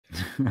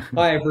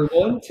Hi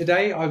everyone.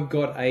 Today I've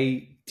got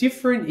a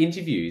different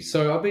interview.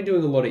 So I've been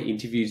doing a lot of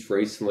interviews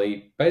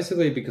recently,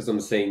 basically because I'm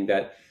seeing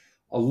that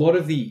a lot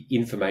of the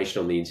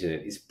information on the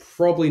internet is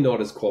probably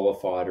not as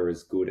qualified or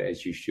as good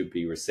as you should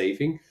be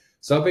receiving.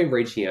 So I've been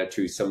reaching out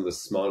to some of the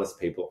smartest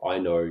people I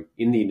know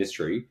in the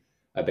industry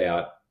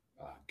about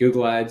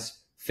Google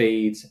Ads,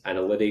 feeds,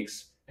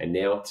 analytics, and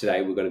now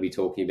today we're going to be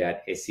talking about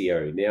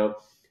SEO. Now,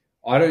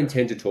 I don't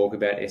tend to talk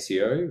about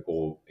SEO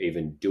or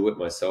even do it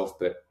myself,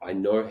 but I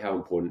know how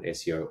important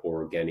SEO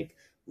or organic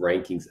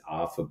rankings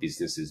are for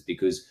businesses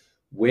because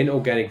when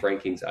organic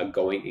rankings are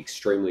going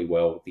extremely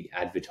well, the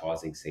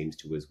advertising seems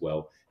to as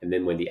well. And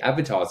then when the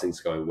advertising's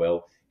going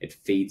well, it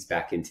feeds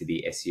back into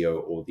the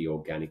SEO or the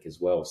organic as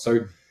well.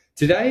 So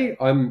today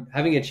I'm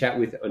having a chat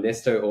with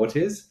Ernesto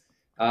Ortiz.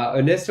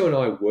 Ernesto and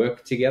I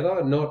work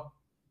together, not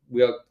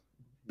we are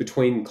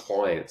between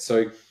clients.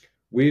 So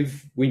we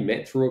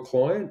met through a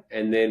client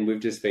and then we've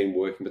just been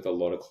working with a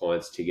lot of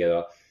clients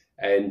together,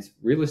 and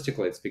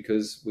realistically it's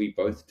because we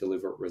both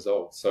deliver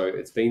results. So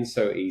it's been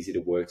so easy to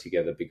work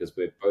together because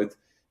we're both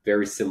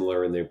very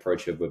similar in the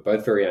approach of we're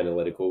both very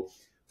analytical,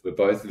 we're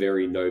both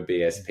very no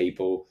BS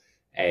people,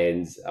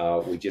 and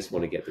we just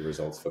want to get the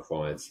results for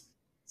clients.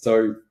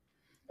 So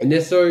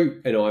Ernesto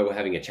and I were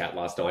having a chat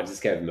last night. I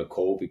just gave him a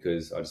call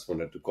because I just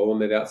wanted to call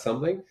him about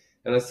something.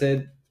 And I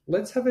said,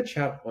 let's have a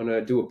chat on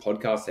do a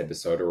podcast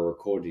episode or a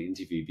recorded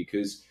interview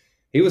because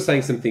he was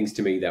saying some things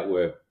to me that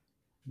were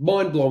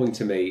mind blowing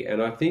to me.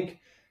 And I think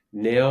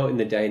now in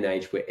the day and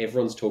age where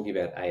everyone's talking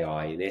about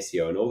AI and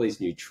SEO and all these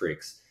new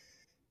tricks,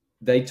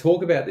 they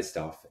talk about this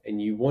stuff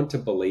and you want to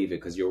believe it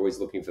because you're always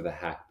looking for the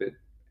hack. But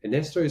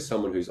Ernesto is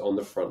someone who's on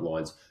the front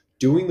lines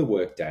doing the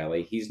work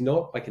daily. He's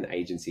not like an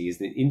agency,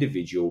 he's an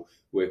individual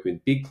working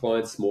with big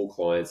clients, small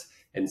clients,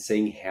 and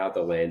seeing how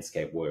the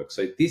landscape works.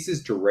 So this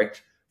is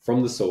direct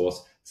from the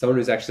source, someone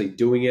who's actually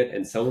doing it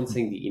and someone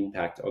seeing the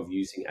impact of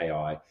using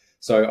AI.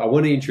 So I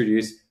want to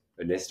introduce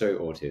Ernesto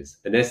Ortiz.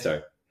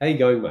 Ernesto, how you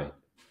going,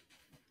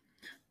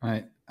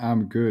 mate?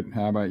 I'm good.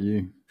 How about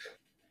you?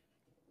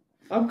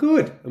 I'm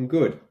good. I'm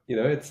good. You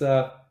know, it's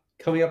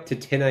coming up to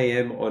 10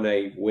 a.m. on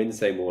a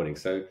Wednesday morning.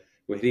 So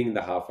we're hitting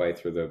the halfway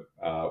through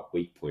the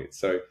week point.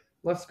 So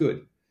life's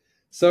good.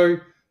 So,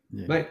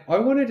 Yeah. mate, I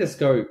want to just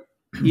go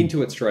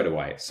into it straight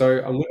away. So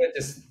I'm going to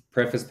just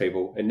preface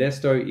people.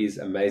 Ernesto is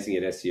amazing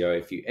at SEO.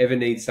 If you ever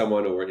need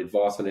someone or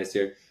advice on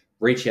SEO,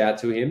 reach out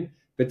to him.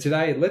 But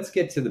today, let's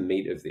get to the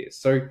meat of this.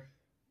 So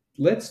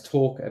let's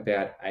talk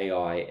about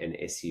AI and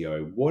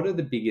SEO. What are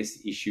the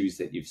biggest issues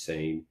that you've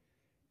seen?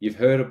 You've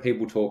heard of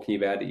people talking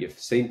about it. You've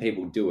seen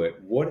people do it.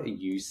 What are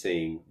you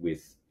seeing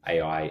with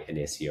AI and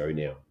SEO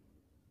now?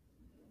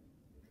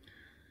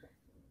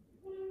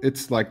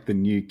 It's like the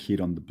new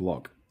kid on the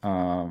block.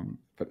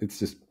 But it's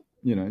just,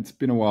 it's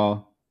been a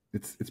while.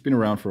 It's been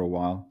around for a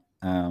while.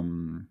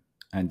 And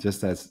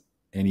just as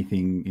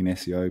anything in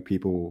SEO,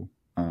 people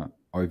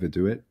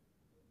overdo it.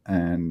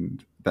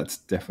 And that's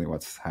definitely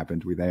what's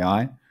happened with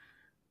AI.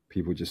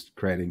 People just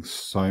creating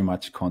so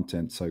much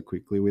content so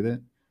quickly with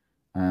it.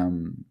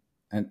 And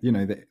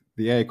the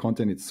AI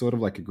content, it's sort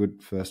of like a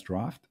good first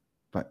draft,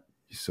 but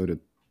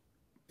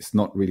it's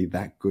not really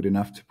that good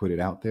enough to put it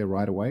out there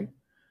right away.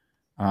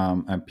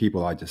 And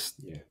people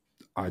Yeah.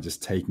 are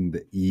just taking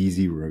the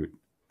easy route,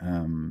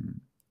 and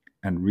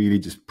really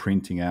just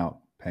printing out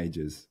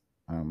pages,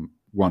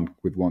 one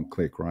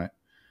click, right?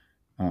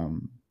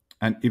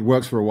 And it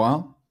works for a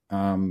while.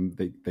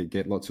 They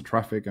get lots of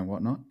traffic and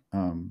whatnot,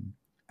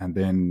 and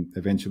then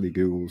eventually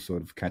Google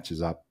sort of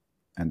catches up,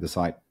 and the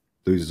site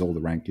loses all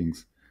the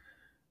rankings,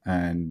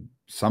 and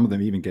some of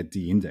them even get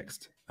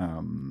de-indexed.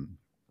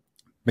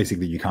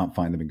 Basically, you can't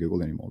find them in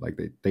Google anymore. Like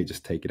they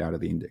just take it out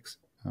of the index.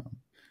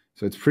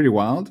 So it's pretty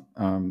wild.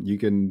 You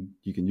can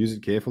use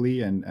it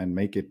carefully and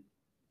make it,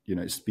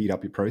 speed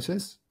up your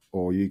process,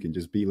 or you can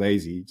just be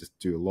lazy, just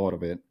do a lot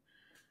of it,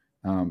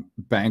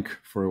 bank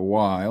for a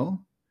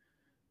while,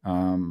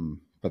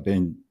 but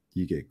then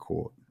you get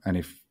caught. And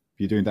if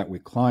you're doing that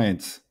with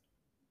clients,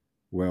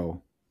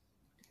 well,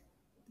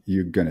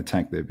 you're going to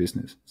tank their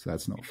business. So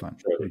that's not fun.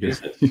 For the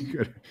business. You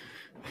gotta,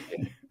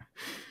 Yeah.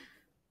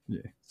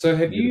 yeah, So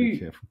have you got to be you,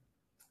 careful.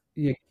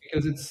 yeah,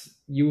 because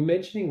you were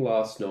mentioning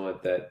last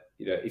night that,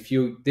 if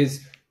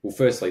there's, well,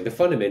 firstly, the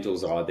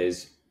fundamentals are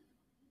there's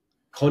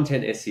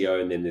content SEO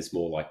and then there's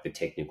more like the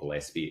technical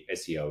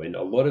SEO. And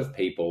a lot of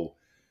people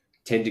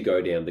tend to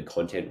go down the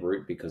content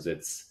route because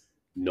it's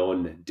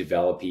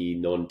non-developy,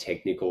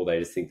 non-technical. They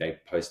just think they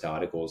post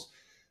articles.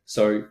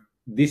 So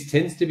this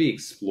tends to be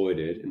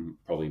exploited and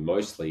probably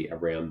mostly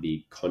around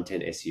the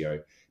content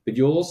SEO. But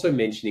you're also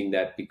mentioning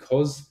that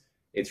because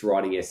it's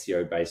writing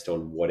SEO based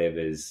on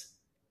whatever's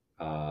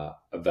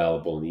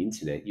available on the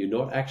internet, you're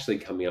not actually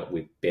coming up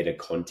with better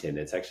content.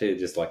 It's actually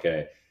just like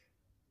a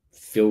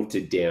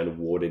filtered down,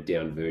 watered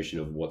down version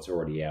of what's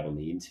already out on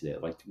the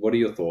internet. Like, what are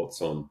your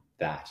thoughts on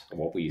that? And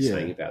what were you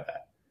saying Yeah, about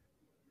that?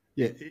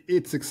 yeah,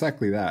 it's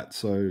exactly that.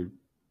 So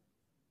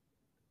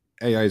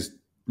AI is,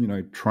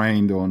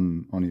 trained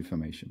on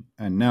information,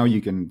 and now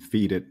you can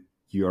feed it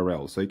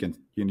URL. So you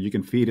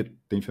can feed it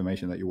the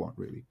information that you want,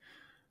 really.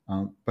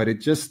 But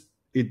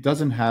it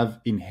doesn't have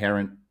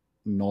inherent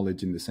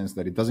knowledge in the sense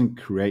that it doesn't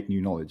create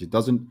new knowledge. It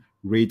doesn't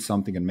read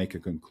something and make a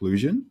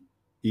conclusion.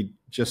 It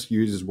just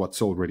uses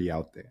what's already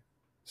out there.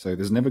 So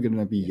there's never going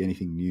to be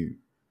anything new.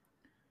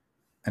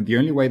 And the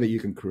only way that you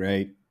can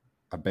create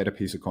a better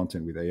piece of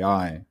content with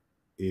AI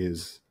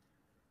is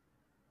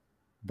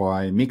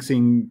by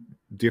mixing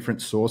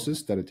different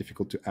sources that are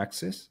difficult to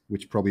access,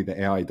 which probably the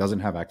AI doesn't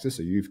have access.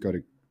 So you've got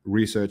to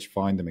research,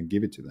 find them, and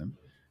give it to them.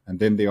 And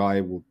then the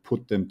AI will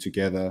put them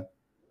together.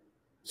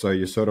 So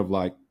you're sort of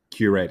like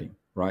curating,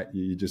 right?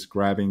 You're just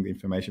grabbing the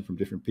information from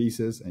different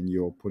pieces and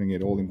you're putting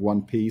it all in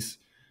one piece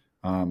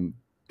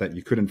that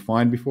you couldn't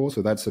find before.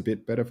 So that's a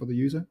bit better for the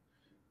user.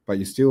 But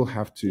you still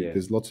have to,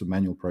 there's lots of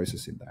manual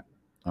process in that.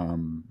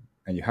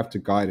 And you have to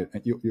guide it.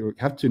 And you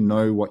have to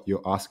know what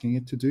you're asking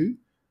it to do.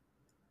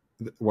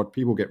 What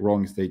people get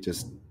wrong is they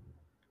just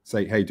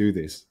say, hey, do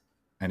this.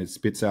 And it's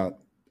going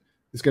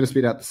to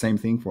spit out the same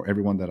thing for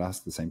everyone that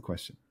asks the same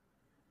question.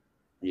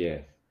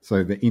 Yeah.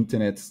 So the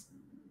internet's,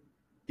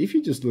 if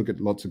you just look at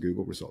lots of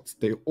Google results,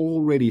 they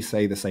already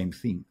say the same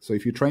thing. So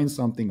if you train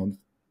something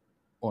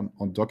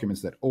on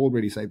documents that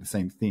already say the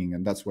same thing,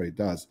 and that's what it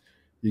does,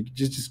 you're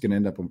just going to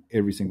end up on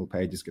every single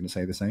page is going to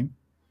say the same.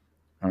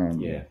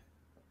 And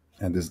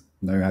there's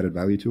no added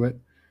value to it.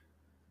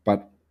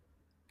 But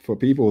for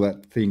people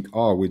that think,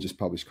 oh, we just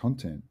publish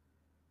content,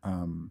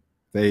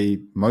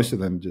 most of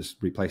them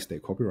just replaced their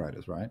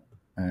copywriters, right?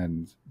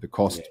 And the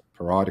cost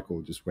per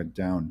article just went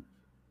down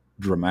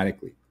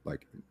dramatically,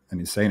 like an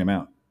insane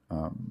amount.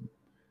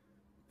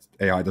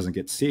 AI doesn't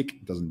get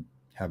sick, doesn't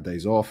have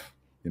days off.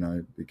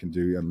 It can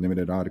do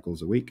unlimited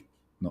articles a week.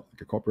 Not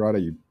like a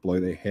copywriter, you blow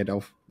their head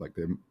off, like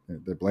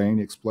their brain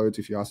explodes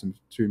if you ask them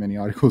too many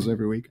articles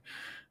every week.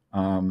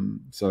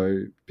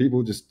 So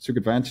people just took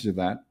advantage of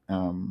that.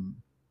 And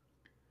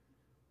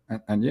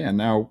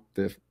now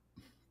they're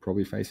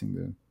probably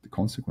facing the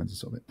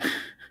consequences of it.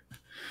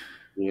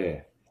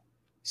 Yeah.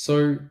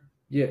 So,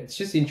 it's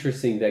just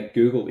interesting that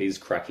Google is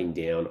cracking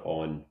down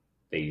on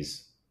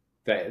these.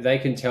 They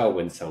can tell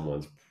when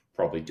someone's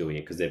probably doing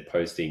it because they're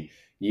posting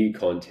new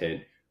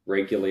content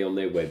regularly on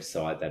their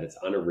website, that it's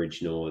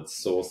unoriginal,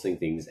 it's sourcing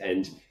things.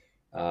 And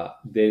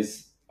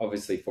there's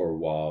obviously for a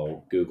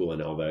while, Google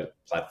and other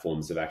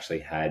platforms have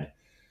actually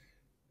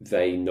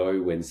they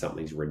know when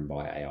something's written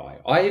by AI.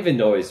 I even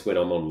notice when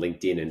I'm on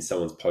LinkedIn and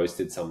someone's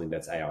posted something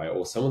that's AI,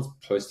 or someone's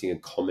posting a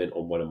comment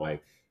on one of my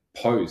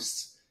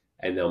posts,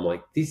 and I'm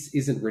like, this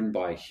isn't written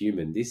by a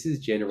human. This is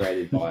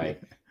generated by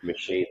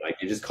machine. Like,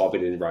 you just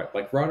copied it and write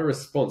a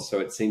response. So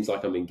it seems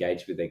like I'm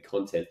engaged with their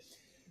content.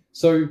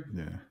 So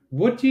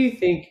what do you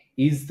think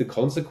is the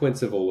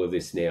consequence of all of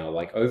this now?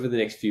 Like, over the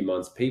next few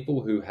months,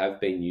 people who have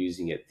been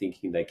using it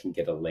thinking they can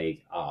get a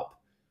leg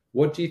up,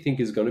 what do you think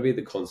is going to be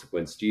the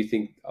consequence? Do you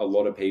think a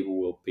lot of people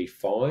will be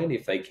fine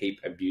if they keep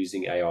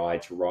abusing AI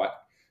to write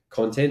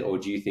content? Or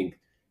do you think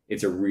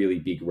it's a really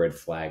big red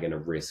flag and a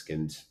risk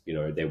and,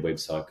 their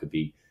website could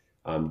be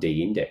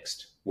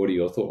de-indexed? What are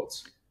your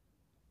thoughts?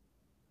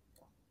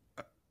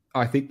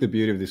 I think the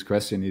beauty of this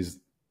question is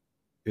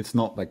it's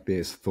not like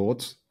there's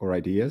thoughts or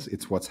ideas.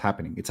 It's what's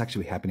happening. It's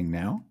actually happening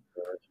now.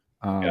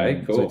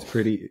 Okay, cool. So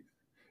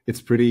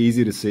it's pretty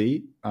easy to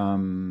see.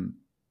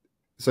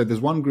 So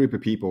there's one group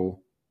of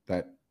people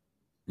that,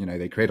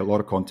 they create a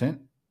lot of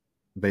content.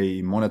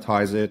 They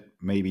monetize it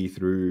maybe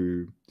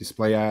through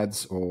display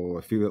ads or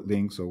affiliate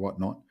links or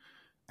whatnot.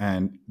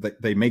 And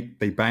they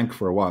bank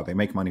for a while. They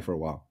make money for a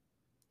while.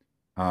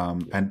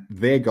 And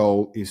their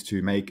goal is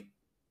to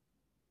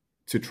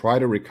try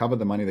to recover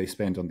the money they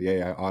spent on the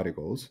AI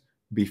articles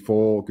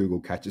before Google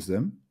catches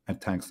them and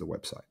tanks the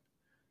website.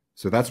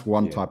 So that's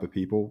one type of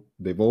people.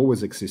 They've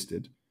always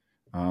existed.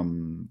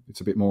 It's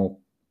a bit more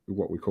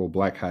what we call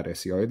black hat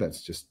SEO.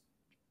 That's just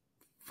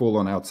full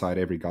on outside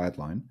every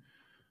guideline.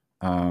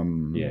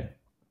 And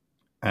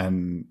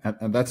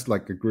that's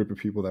like a group of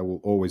people that will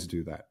always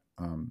do that.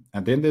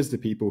 And then there's the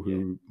people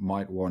who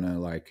might want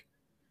to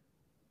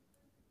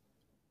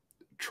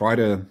try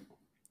to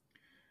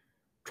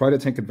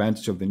take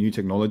advantage of the new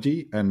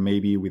technology, and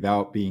maybe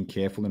without being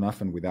careful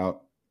enough and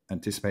without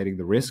anticipating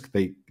the risk,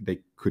 they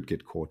could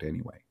get caught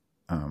anyway.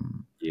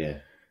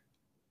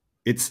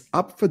 It's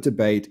up for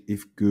debate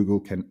if Google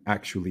can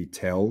actually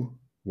tell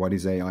what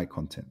is AI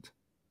content.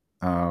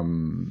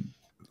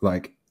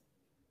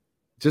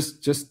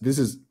 This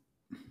is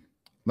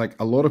like,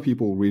 a lot of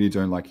people really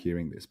don't like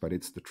hearing this, but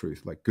it's the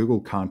truth. Like, Google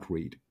can't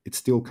read. It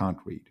still can't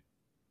read.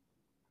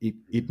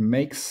 It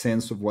makes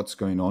sense of what's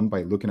going on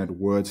by looking at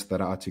words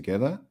that are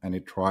together, and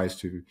it tries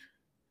to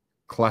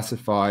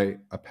classify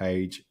a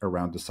page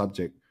around the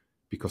subject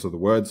because of the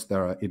words that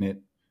are in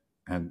it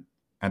and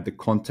the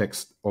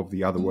context of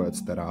the other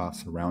words that are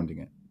surrounding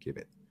it. Give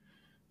it.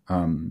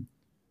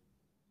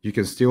 You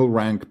can still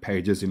rank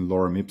pages in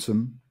lorem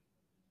ipsum.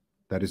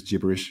 That is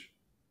gibberish,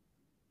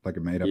 like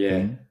a made-up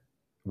thing,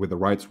 with the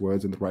right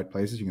words in the right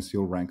places. You can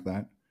still rank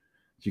that.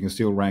 You can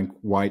still rank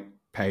white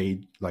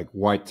page, like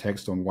white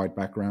text on white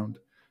background.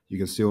 You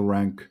can still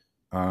rank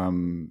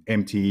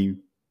empty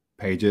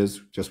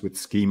pages just with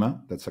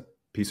schema. That's a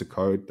piece of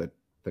code that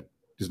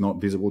is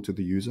not visible to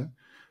the user.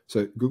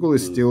 So Google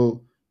is Mm.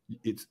 still,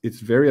 it's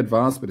very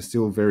advanced, but it's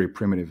still very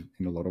primitive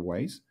in a lot of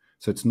ways.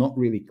 So it's not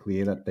really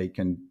clear that they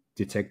can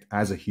detect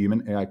as a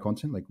human AI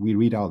content. Like we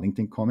read our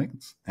LinkedIn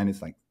comments and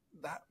it's like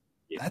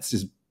that's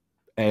just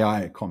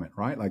AI comment,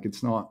 right? Like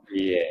it's not,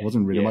 Yeah. it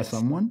wasn't written by Yes.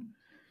 someone.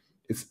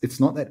 It's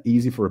not that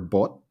easy for a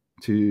bot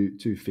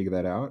to figure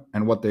that out.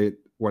 And what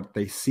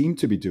they seem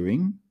to be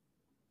doing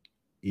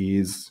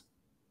is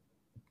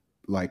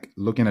like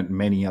looking at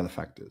many other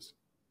factors.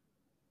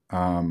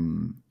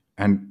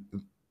 And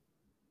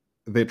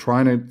they're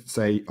trying to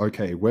say,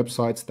 okay,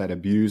 websites that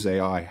abuse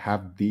AI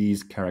have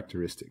these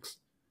characteristics.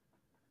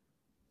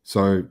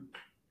 So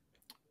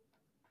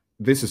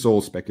this is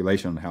all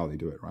speculation on how they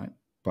do it, right?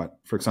 But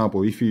for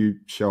example, if you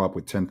show up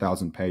with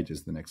 10,000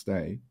 pages the next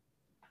day,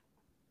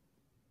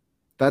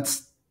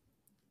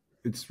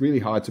 it's really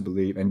hard to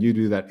believe. And you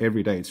do that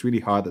every day. It's really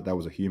hard that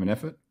was a human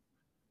effort.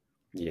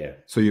 Yeah.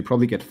 So you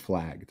probably get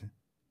flagged.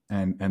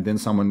 And then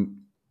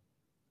someone,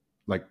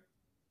 like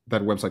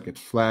that website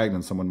gets flagged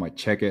and someone might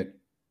check it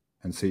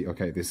and see,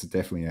 okay, this is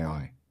definitely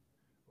AI.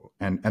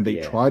 And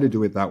they try to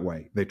do it that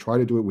way. They try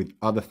to do it with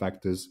other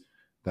factors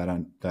that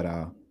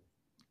are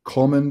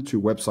common to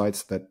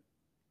websites that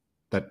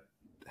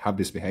have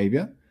this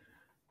behavior.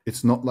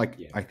 It's not like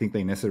I think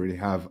they necessarily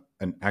have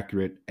an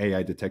accurate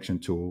AI detection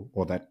tool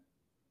or that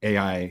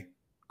AI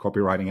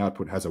copywriting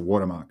output has a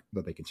watermark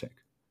that they can check.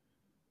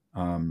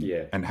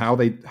 And how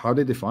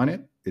they define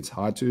it, it's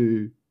hard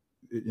to,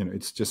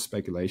 it's just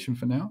speculation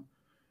for now.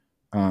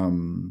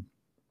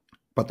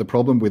 But the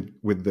problem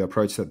with the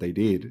approach that they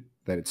did,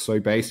 that it's so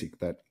basic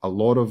that a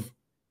lot of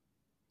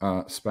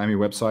spammy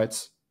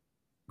websites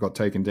got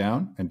taken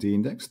down and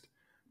de-indexed,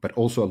 but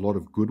also a lot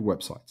of good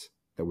websites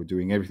that were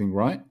doing everything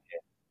right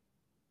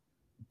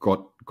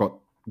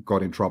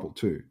got in trouble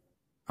too,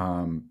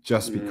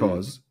 just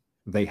because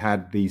they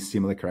had these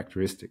similar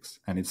characteristics.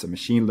 And it's a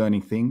machine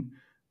learning thing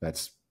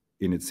that's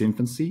in its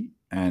infancy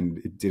and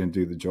it didn't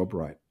do the job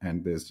right.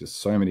 And there's just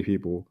so many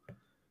people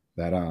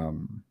that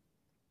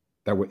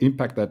were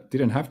impacted that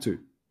didn't have to,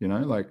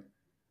 like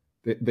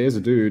there's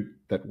a dude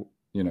that,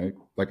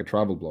 like a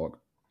travel blog.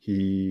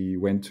 He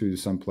went to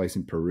some place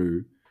in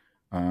Peru,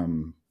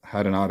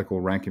 had an article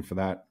ranking for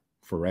that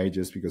for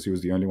ages because he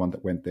was the only one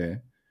that went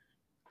there.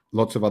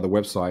 Lots of other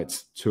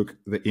websites took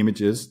the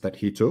images that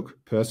he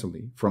took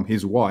personally from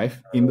his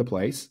wife in the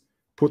place,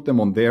 put them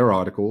on their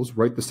articles,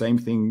 wrote the same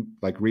thing,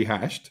 like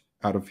rehashed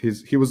out of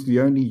he was the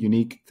only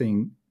unique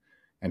thing.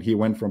 And he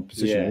went from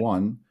position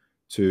 1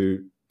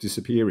 to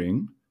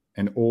disappearing.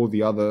 And all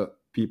the other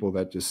people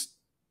that just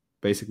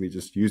basically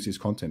just use his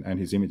content and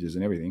his images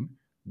and everything,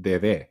 they're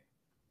there.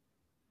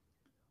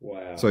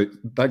 Wow. So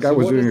that guy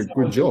was doing a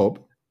good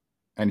job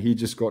and he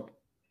just got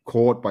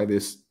caught by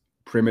this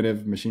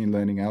primitive machine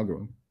learning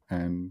algorithm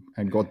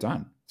and got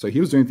done. So he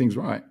was doing things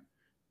right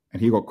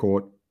and he got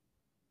caught.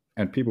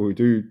 And people who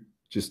do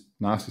just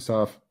nasty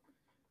stuff,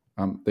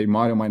 they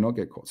might or might not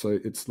get caught. So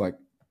it's like,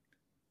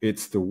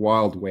 it's the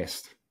Wild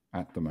West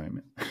at the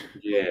moment.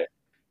 Yeah.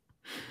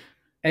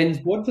 And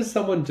what does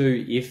someone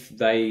do if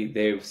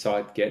their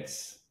site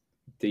gets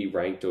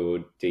deranked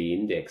or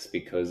de-indexed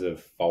because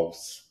of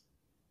false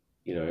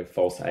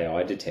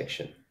AI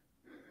detection?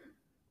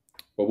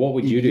 Well, what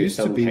would you do if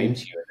someone came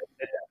to you and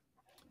said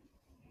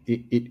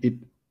that?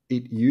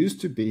 It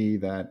used to be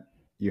that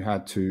you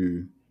had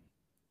to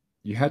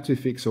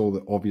fix all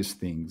the obvious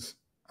things.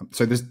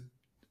 So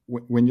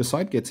when your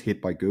site gets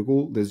hit by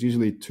Google, there's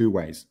usually two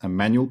ways: a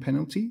manual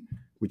penalty,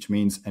 which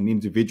means an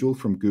individual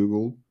from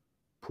Google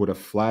put a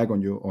flag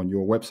on your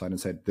website and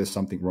said there's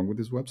something wrong with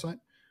this website,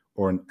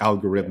 or an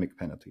algorithmic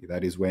penalty.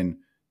 That is when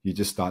you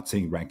just start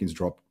seeing rankings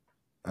drop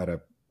at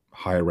a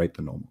higher rate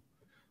than normal.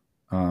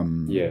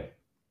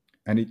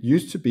 And it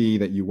used to be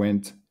that you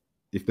went,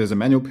 if there's a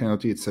manual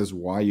penalty, it says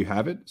why you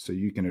have it, so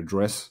you can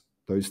address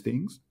those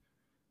things.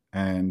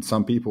 And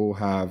some people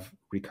have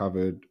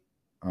recovered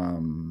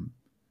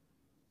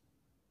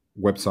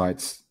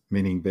websites,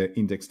 meaning they're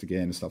indexed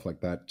again and stuff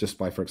like that, just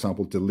by, for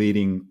example,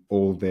 deleting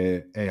all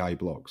their AI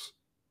blogs.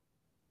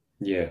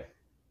 Yeah.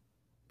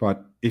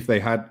 But if they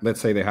had, let's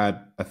say they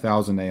had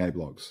 1,000 AI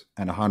blogs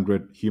and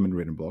 100 human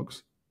written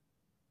blogs,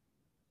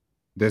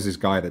 there's this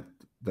guy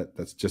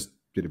that's just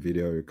did a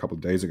video a couple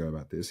of days ago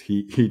about this.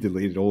 He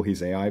deleted all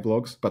his AI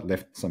blogs, but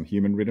left some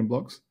human written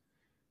blogs,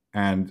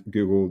 and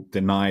Google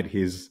denied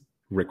his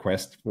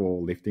request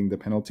for lifting the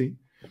penalty.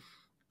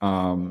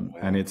 Wow.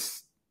 And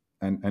it's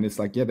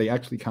like, yeah, they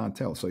actually can't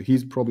tell. So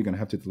he's probably going to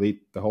have to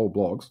delete the whole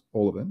blogs,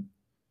 all of them,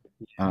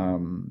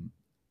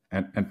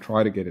 and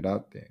try to get it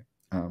out there.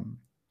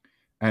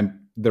 And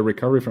the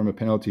recovery from a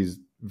penalty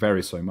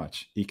varies so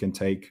much. It can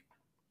take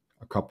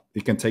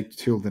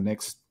till the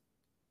next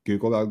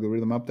Google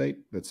algorithm update,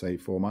 let's say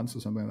 4 months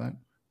or something like that,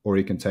 or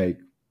it can take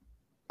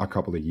a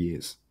couple of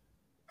years.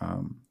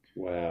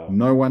 Wow.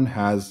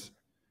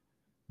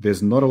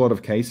 There's not a lot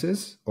of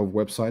cases of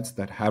websites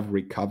that have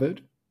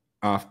recovered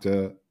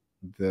after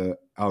the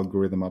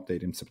algorithm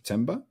update in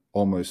September,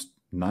 almost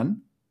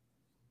none.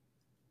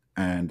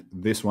 And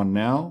this one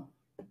now,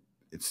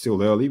 it's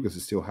still early because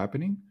it's still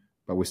happening,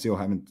 but we still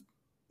haven't.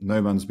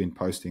 No one's been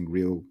posting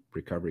real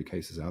recovery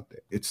cases out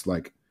there. It's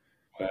like,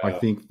 I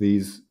Wow. think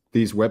these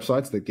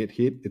websites that get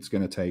hit, it's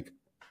going to take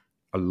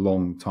a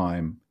long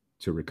time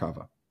to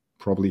recover,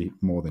 probably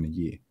more than a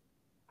year.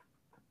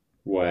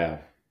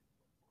 Wow.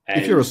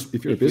 If you're And a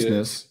if you,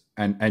 business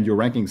and your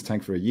rankings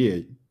tank for a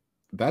year,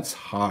 that's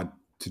hard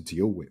to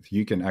deal with.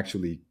 You can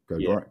actually go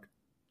yeah, broke,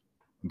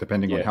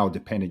 depending on yeah. how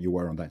dependent you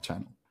were on that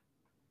channel.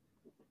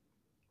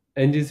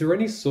 And is there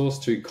any source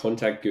to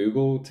contact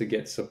Google to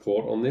get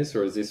support on this,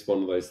 or is this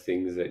one of those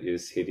things that you're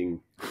just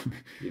hitting,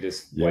 you're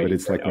just Yeah, but waiting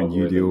it's for an like when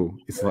you algorithm? deal,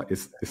 it's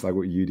like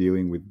what you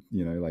dealing with,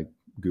 like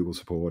Google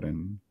support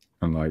and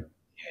like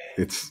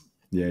it's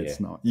yeah, Yeah. it's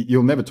not.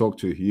 You'll never talk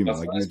to a I human.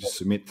 Like you suppose just because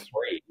submit. it's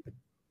free.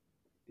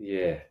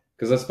 Yeah.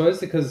 Because I suppose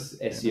because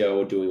Yeah, no. SEO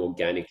or doing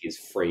organic is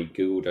free,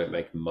 Google don't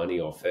make money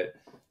off it.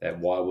 That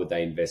why would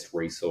they invest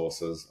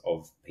resources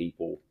of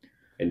people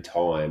and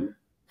time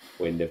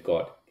when they've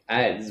got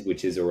ads,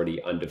 which is already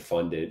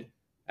underfunded,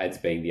 ads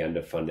being the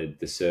underfunded,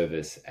 the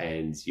service,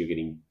 and you're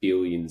getting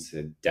billions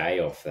a day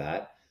off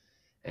that.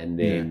 And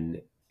Yeah.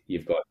 then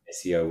you've got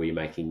SEO where you're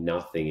making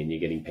nothing and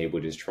you're getting people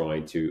just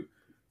trying to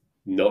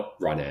not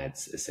run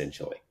ads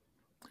essentially.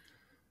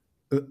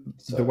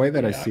 The So way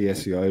that I yeah, I see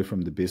can, SEO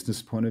from the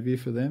business point of view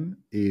for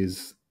them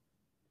is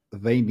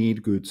they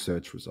need good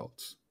search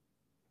results,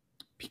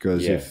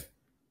 because yeah,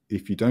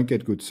 if you don't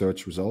get good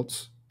search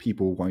results,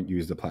 people won't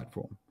use the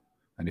platform,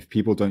 and if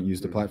people don't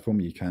use the mhm, platform,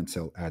 you can't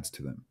sell ads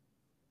to them.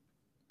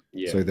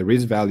 yeah, So there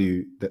is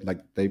value that,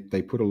 like,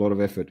 they put a lot of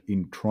effort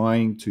in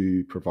trying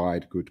to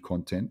provide good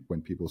content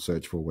when people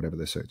search for whatever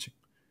they're searching,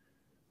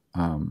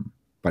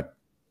 but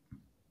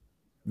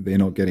they're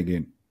not getting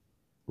it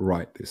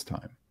right this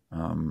time.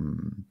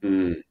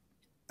 mm,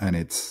 And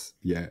it's,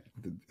 yeah,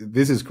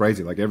 this is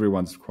crazy. Like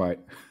everyone's quite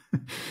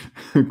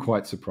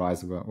quite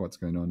surprised about what's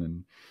going on,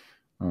 and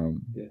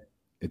um, yeah.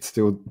 it's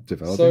still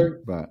developing,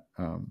 So but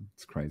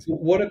it's crazy.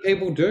 what do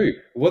people do?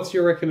 What's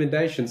your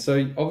recommendation?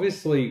 So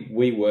obviously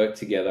we work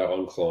together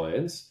on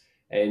clients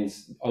and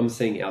I'm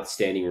seeing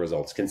outstanding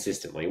results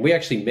consistently. And we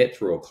actually met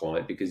through a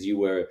client because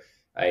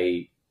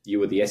a you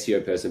were the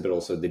SEO person, but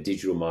also the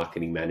digital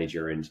marketing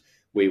manager, and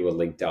we were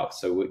linked up.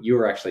 So you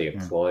were actually a Yeah,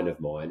 client of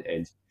mine,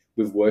 and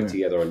we've worked yeah.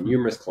 together on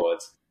numerous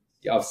clients.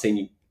 I've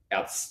seen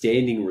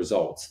outstanding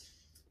results.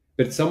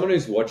 But someone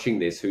who's watching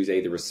this, who's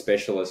either a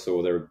specialist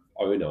or their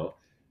owner,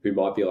 who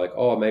might be like,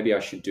 oh, maybe I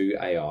should do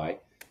AI,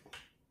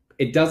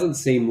 it doesn't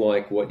seem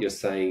like what you're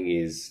saying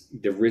is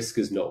the risk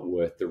is not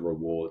worth the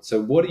reward.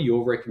 So, what are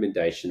your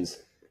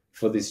recommendations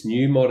for this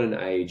new modern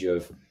age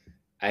of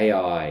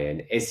AI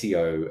and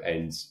SEO?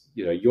 And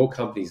your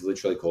company is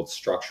literally called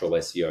structural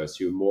SEO,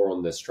 so you're more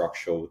on the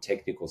structural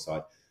technical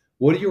side.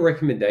 What are your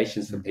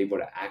recommendations for Mm. people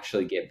to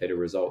actually get better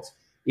results?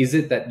 Is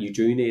it that you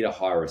do need to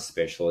hire a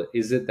specialist?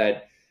 Is it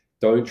that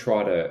don't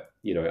try to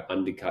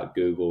undercut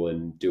Google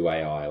and do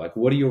AI? Like,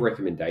 what are your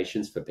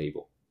recommendations for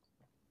people?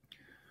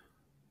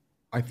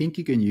 I think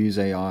you can use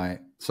AI.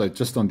 So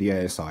just on the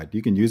AI side,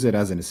 you can use it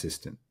as an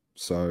assistant.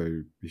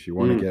 So if you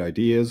want to Mm, get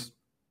ideas,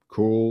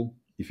 cool.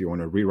 If you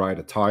want to rewrite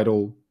a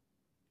title,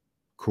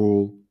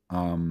 cool.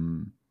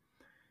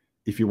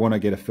 If you want to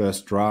get a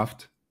first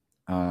draft,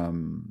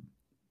 um,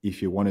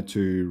 if you wanted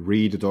to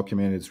read a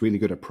document, it's really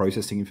good at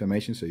processing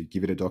information. So you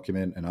give it a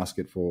document and ask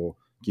it for,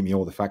 give me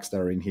all the facts that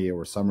are in here,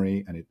 or a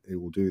summary, and it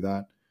will do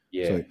that.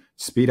 yeah. So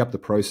speed up the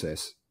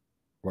process.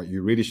 What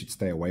you really should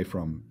stay away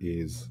from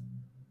is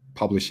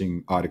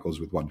publishing articles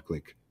with one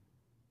click.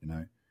 You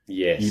know,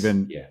 Yes.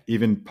 even Yeah.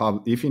 even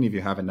if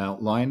you have an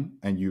outline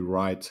and you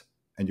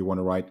want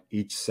to write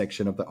each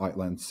section of the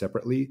outline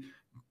separately,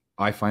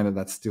 I find that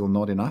that's still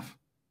not enough.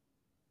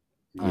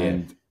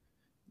 Yeah. And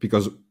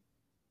because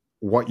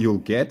what you'll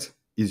get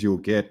is you'll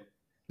get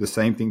the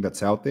same thing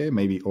that's out there,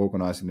 maybe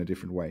organized in a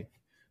different way.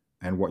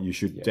 And what you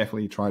should Yeah.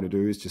 definitely try to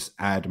do is just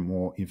add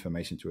more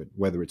information to it,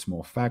 whether it's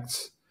more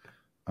facts,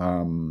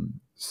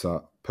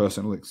 so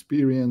personal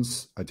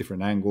experience, a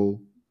different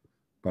angle.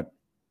 But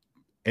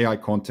AI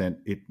content,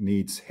 it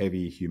needs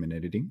heavy human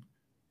editing,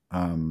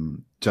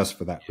 just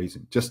for that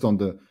reason. Just on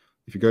the,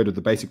 if you go to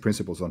the basic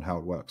principles on how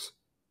it works,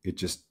 it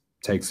just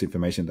takes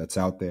information that's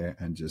out there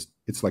and just,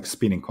 it's like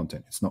spinning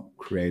content. It's not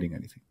creating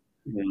anything.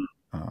 Mm,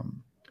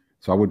 Um,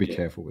 so I would be yeah.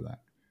 careful with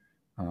that.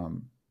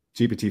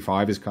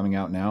 GPT-5 is coming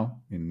out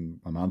now in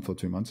a month or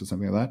 2 months or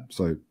something like that.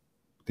 So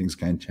things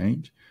can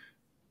change,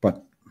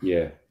 but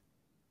Yeah.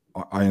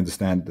 I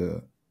understand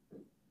the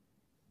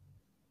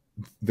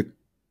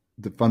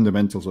the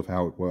fundamentals of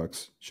how it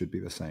works should be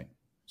the same.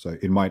 So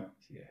it might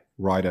Yeah.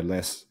 write a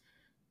less,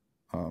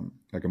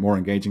 like a more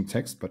engaging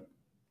text, but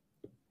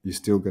you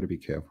still got to be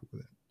careful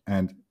with it.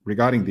 And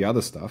regarding the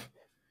other stuff,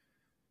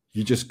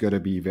 you just got to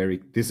be very,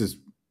 this is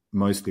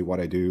mostly what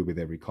I do with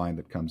every client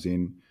that comes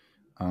in.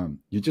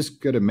 You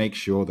just got to make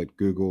sure that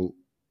Google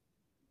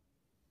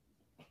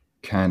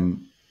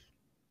can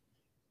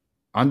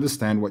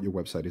understand what your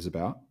website is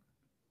about,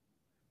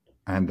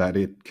 and that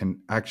it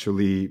can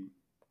actually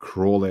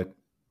crawl it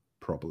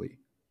properly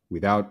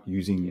without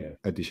using Yeah.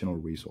 additional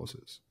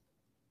resources.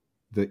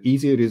 the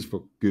easier it is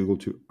for Google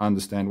to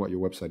understand what your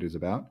website is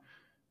about,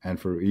 and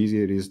for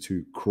easier it is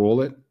to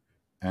crawl it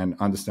and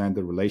understand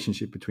the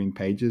relationship between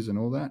pages and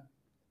all that,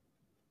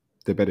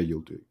 the better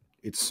you'll do.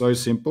 It's so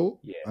simple.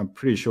 Yeah. I'm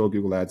pretty sure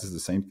Google Ads is the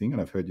same thing,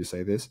 and I've heard you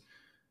say this.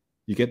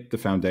 You get the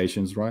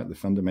foundations right, the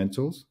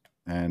fundamentals,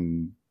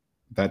 and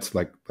that's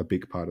like a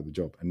big part of the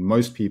job. And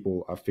most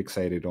people are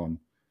fixated on,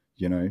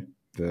 you know,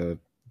 the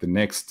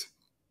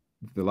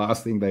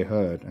last thing they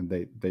heard, and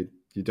they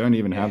you don't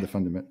even have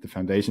the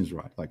foundations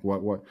right. Like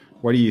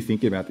what do you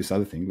think about this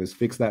other thing? Let's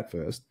fix that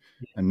first.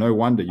 And no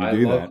wonder you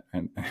do that,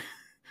 and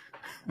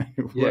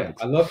it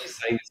works. I love you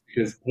saying this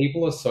because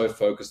people are so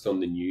focused on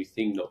the new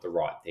thing, not the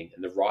right thing.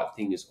 And the right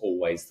thing is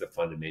always the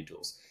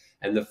fundamentals.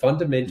 And the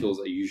fundamentals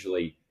are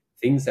usually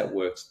things that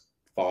worked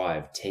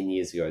 5-10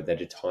 years ago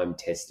that are time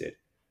tested.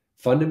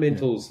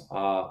 Fundamentals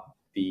are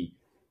the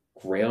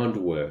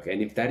groundwork.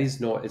 And if that is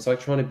not, it's like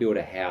trying to build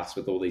a house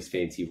with all these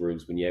fancy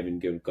rooms when you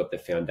haven't got the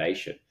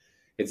foundation.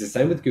 It's the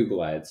same with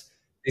Google Ads.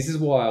 This is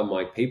why I'm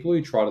like, people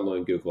who try to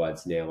learn Google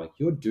Ads now, like,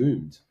 you're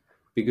doomed,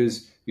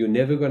 because you're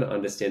never going to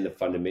understand the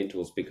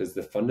fundamentals, because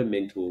the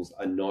fundamentals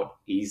are not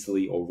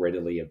easily or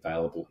readily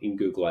available in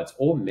Google Ads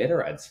or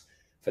Meta Ads,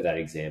 for that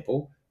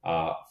example,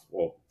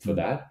 or for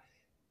that.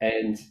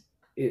 And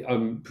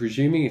I'm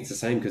presuming it's the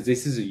same, because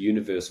this is a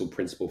universal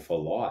principle for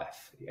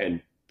life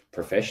and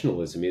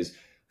professionalism, is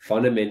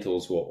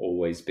fundamentals will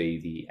always be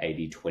the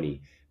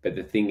 80-20. But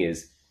the thing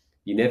is,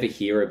 you never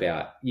hear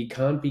about, you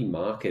can't be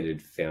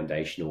marketed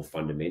foundational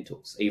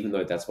fundamentals, even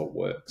though that's what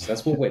works.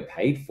 That's what we're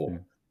paid for.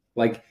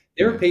 Like,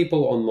 there are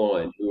people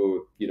online who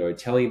are, you know,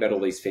 telling about all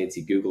these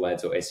fancy Google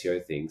Ads or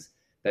SEO things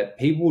that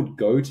people would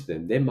go to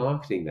them. They're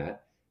marketing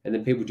that, and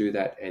then people do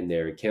that, and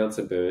their accounts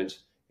are burnt,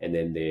 and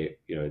then their,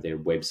 you know, their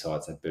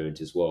websites are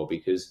burnt as well,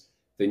 because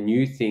the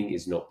new thing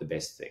is not the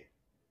best thing.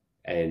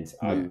 And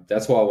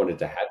that's why I wanted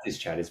to have this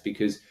chat, is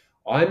because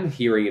I'm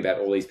hearing about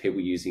all these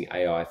people using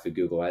AI for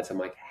Google Ads. I'm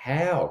like,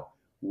 how?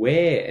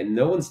 Where? And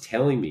no one's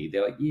telling me.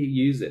 They're like, yeah,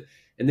 use it.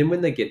 And then when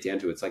they get down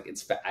to it, it's like,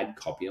 it's for ad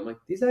copy. I'm like,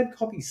 this ad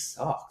copy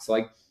sucks.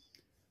 Like,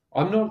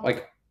 I'm not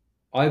like,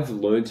 I've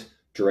learned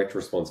direct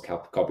response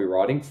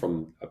copywriting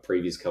from a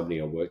previous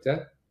company I worked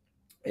at.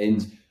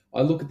 And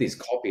I look at this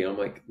copy and I'm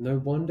like, no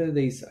wonder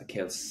these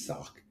accounts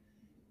suck.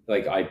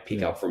 Like, I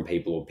pick up from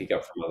people or pick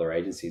up from other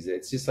agencies.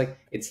 It's just like,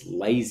 it's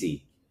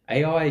lazy.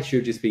 AI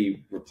should just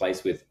be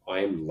replaced with,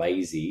 I'm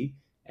lazy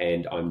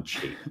and I'm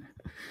cheap,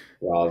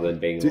 rather than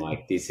being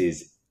like, this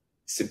is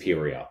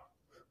superior.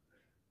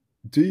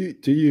 Do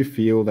you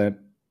feel that,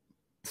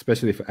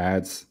 especially for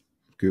ads,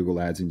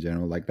 Google Ads in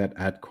general, like that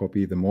ad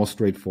copy, the more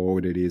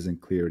straightforward it is and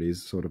clear it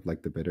is, sort of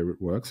like the better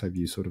it works? Have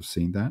you sort of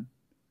seen that?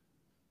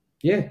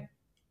 Yeah.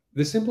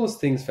 The simplest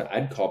things for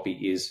ad copy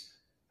is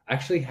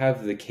actually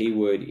have the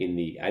keyword in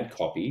the ad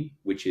copy,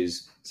 which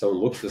is someone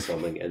looks for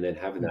something, and then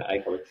having that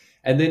ad copy,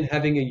 and then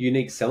having a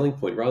unique selling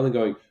point, rather than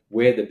going,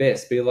 we're the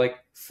best, be like,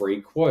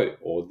 free quote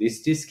or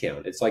this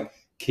discount. It's like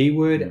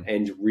keyword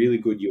and really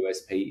good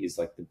USP is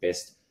like the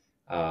best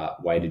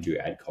way to do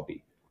ad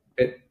copy.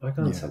 But I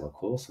can't sell a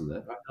course on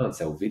that. I can't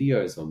sell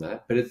videos on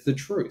that, but it's the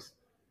truth.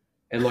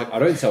 And like, I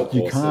don't sell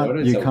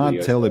courses. You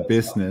can't tell a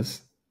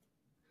business.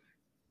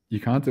 You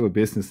can't tell a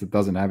business that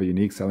doesn't have a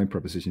unique selling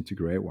proposition to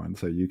create one,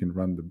 so you can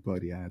run the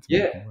bloody ads.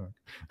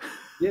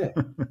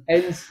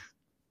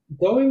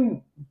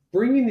 And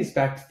bringing this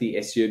back to the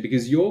SEO,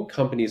 because your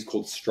company is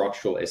called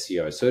Structural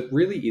SEO, so it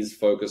really is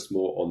focused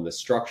more on the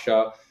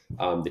structure,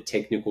 the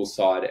technical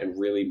side, and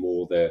really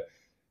more the,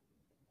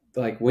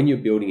 like, when you're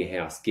building a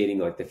house, getting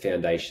like the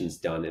foundations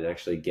done and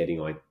actually getting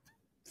like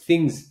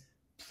things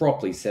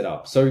properly set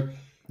up. So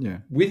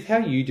with how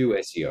you do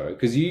SEO,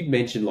 because you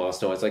mentioned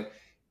last night, it's like,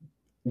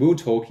 we were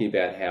talking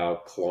about how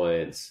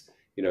clients,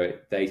 you know,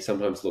 they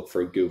sometimes look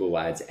for a Google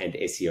Ads and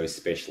SEO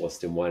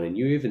specialist in one. And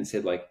you even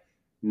said, like,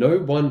 no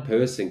one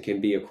person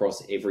can be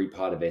across every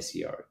part of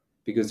SEO,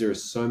 because there are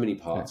so many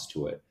parts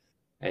to it.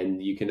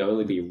 And you can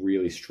only be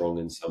really strong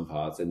in some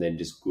parts and then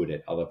just good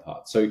at other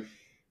parts. So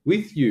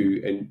with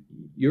you, and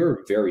you're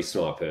a very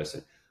smart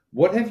person,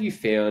 what have you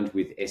found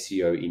with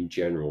SEO in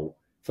general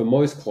for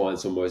most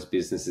clients or most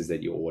businesses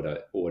that you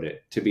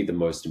audit to be the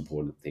most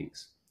important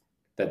things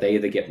that they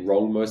either get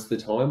wrong most of the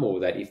time, or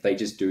that if they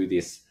just do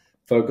this,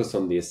 focus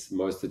on this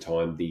most of the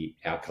time, the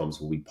outcomes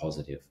will be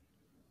positive?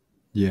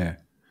 Yeah.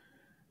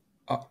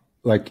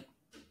 Like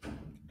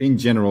in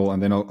general,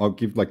 and then I'll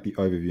give like the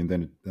overview and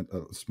then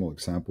a small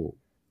example.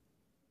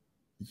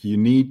 You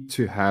need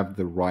to have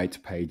the right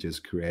pages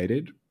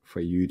created for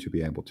you to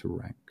be able to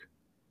rank.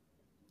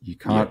 You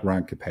can't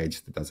rank a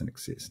page that doesn't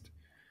exist.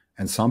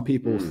 And some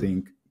people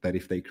think that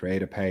if they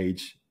create a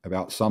page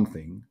about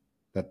something,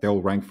 that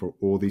they'll rank for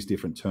all these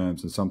different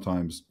terms. And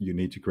sometimes you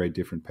need to create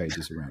different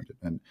pages around it.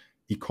 And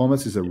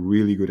e-commerce is a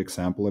really good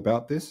example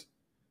about this,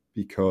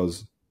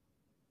 because,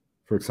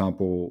 for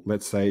example,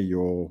 let's say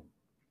you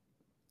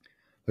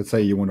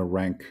want to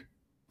rank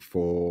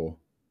for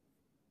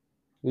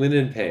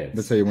linen pants.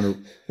 Let's say you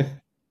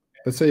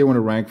want to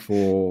rank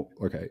for,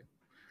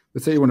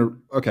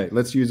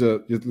 let's use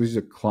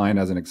a client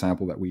as an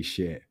example that we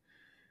share.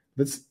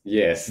 That's,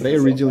 Yes, they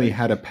that's what originally they.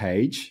 had a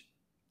page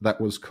that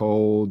was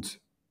called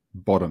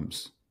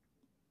bottoms,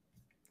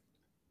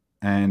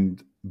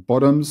 and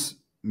bottoms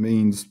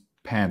means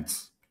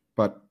pants.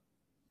 But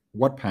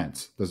what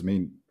pants? Does it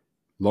mean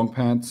long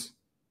pants,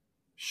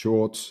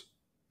 shorts,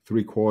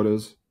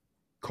 3/4,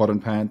 cotton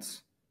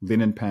pants,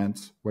 linen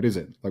pants? What is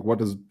it? Like,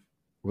 what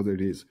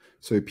it is?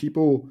 So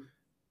people,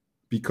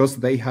 because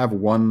they have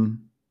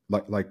one,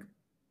 like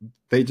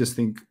they just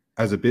think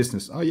as a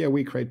business, oh yeah,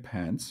 we create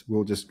pants,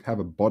 we'll just have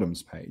a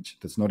bottoms page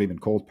that's not even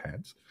called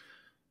pants.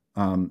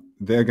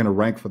 They're going to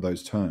rank for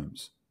those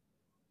terms.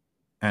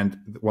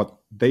 And what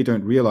they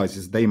don't realize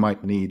is they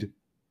might need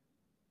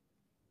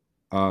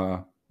a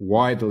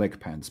wide leg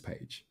pants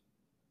page.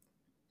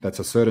 That's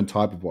a certain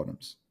type of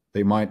bottoms.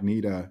 They might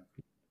need a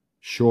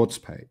shorts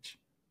page.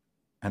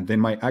 And then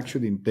might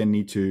actually then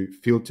need to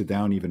filter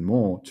down even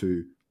more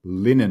to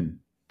linen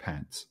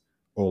pants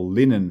or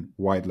linen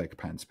wide leg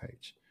pants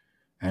page.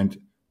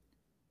 And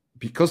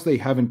because they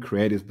haven't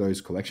created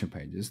those collection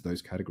pages,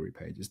 those category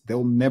pages,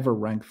 they'll never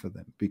rank for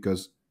them,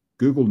 because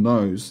Google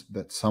knows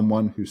that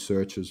someone who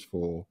searches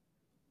for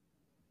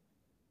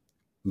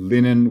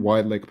linen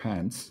wide leg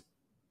pants,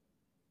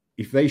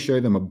 if they show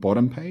them a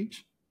bottom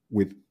page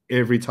with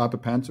every type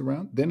of pants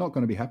around, they're not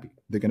going to be happy.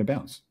 They're going to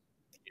bounce.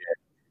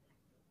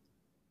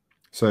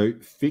 So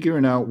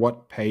figuring out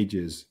what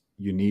pages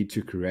you need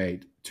to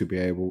create to be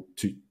able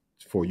to,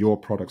 for your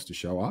products to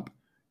show up,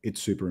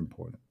 it's super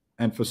important.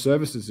 And for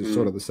services, it's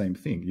sort of the same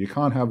thing. You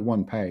can't have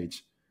one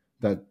page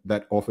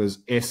that offers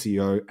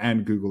SEO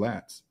and Google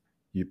Ads.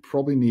 You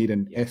probably need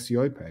an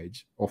SEO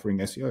page offering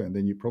SEO, and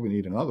then you probably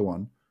need another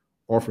one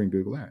offering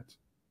Google Ads,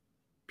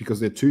 because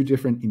they're two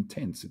different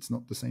intents. It's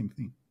not the same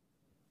thing.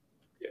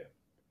 Yeah.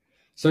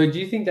 So do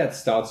you think that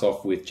starts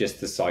off with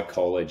just the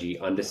psychology,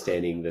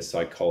 understanding the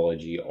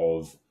psychology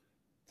of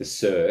the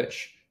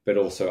search, but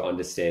also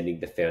understanding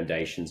the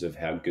foundations of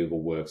how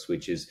Google works,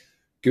 which is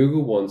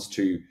Google wants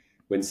to,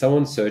 when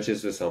someone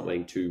searches for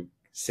something, to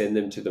send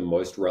them to the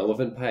most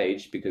relevant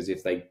page, because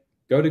if they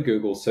go to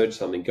Google, search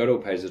something, go to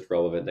a page that's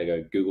relevant, they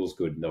go, Google's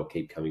good, and they'll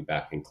keep coming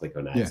back and click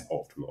on ads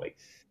ultimately.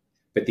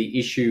 But the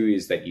issue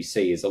is that you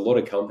see is a lot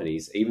of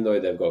companies, even though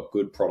they've got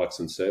good products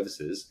and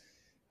services,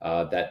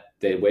 that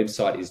their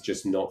website is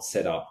just not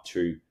set up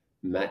to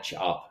match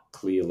up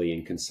clearly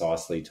and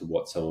concisely to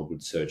what someone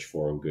would search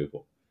for on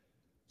Google.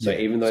 So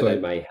even though they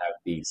may have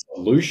the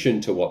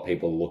solution to what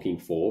people are looking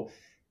for,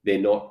 they're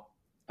not,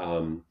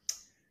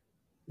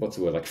 what's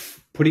the word, like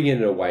putting it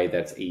in a way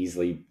that's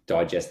easily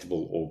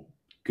digestible, or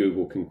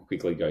Google can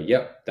quickly go,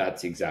 yep,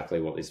 that's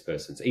exactly what this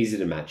person's, easy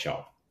to match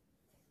up.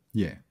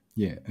 Yeah.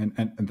 Yeah,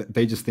 and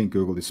they just think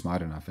Google is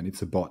smart enough, and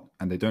it's a bot,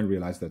 and they don't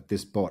realize that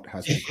this bot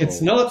has to crawl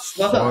It's not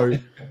smart.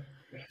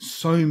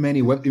 so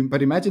many web.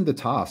 But imagine the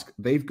task.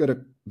 They've got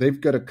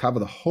to cover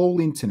the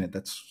whole internet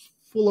that's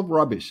full of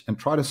rubbish and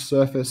try to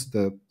surface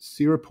the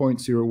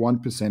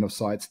 0.01% of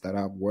sites that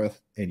are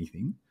worth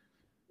anything.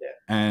 Yeah.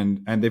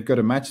 And they've got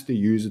to match the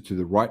user to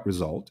the right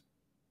result.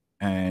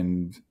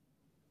 And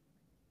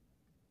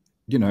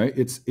you know,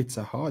 it's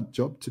a hard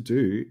job to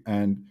do,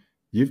 and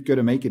you've got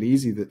to make it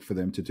easy for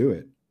them to do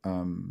it.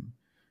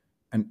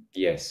 And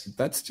yes,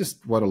 that's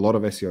just what a lot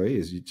of SEO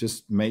is. You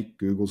just make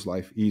Google's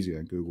life easier,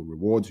 and Google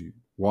rewards you.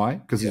 Why?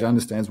 Because it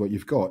understands what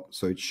you've got,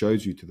 so it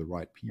shows you to the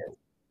right people.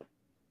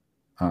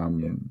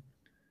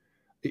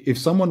 If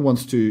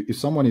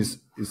someone is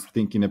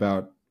thinking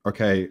about,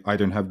 okay, I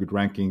don't have good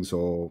rankings,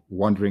 or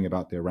wondering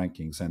about their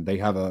rankings, and they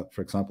have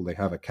for example, they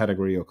have a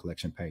category or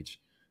collection page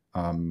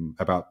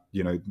about,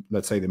 you know,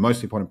 let's say the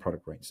most important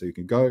product range. So you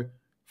can go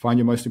find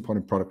your most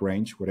important product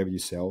range, whatever you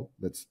sell.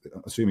 That's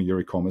assuming you're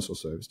e-commerce or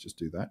service, just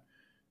do that.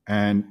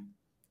 And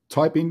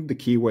type in the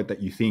keyword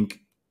that you think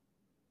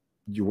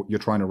you're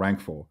trying to rank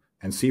for,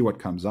 and see what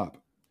comes up.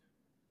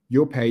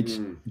 Your page,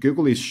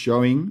 Google is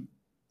showing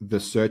the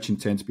search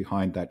intent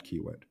behind that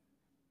keyword.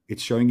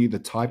 It's showing you the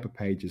type of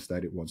pages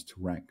that it wants to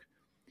rank.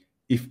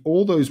 If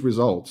all those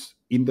results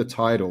in the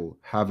title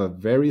have a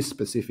very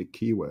specific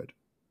keyword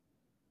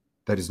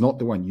that is not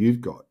the one you've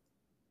got,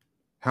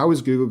 how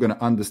is Google going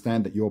to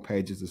understand that your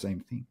page is the same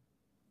thing?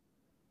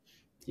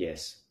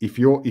 Yes. If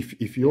you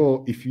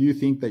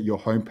think that your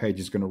homepage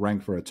is going to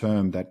rank for a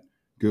term that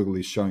Google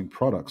is showing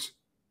products,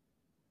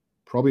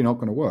 probably not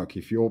going to work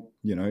if you're,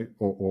 you know,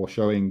 or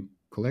showing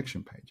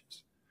collection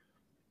pages.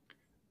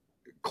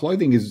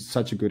 Clothing is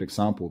such a good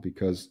example,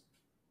 because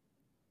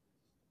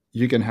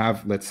you can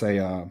have, let's say,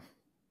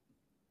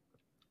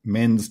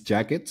 men's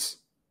jackets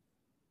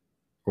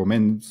or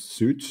men's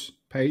suits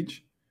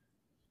page,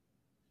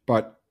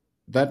 but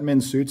that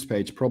men's suits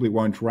page probably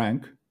won't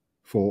rank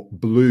for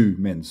blue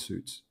men's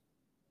suits,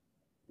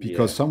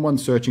 because someone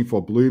searching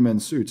for blue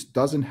men's suits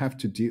doesn't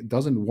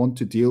want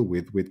to deal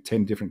with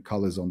 10 different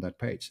colors on that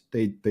page.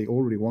 They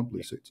already want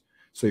blue suits.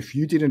 So if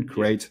you didn't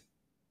create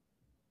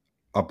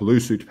a blue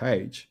suit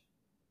page,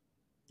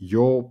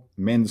 your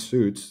men's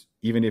suits,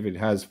 even if it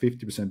has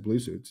 50% blue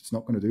suits, it's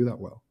not going to do that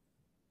well.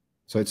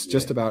 So it's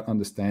just about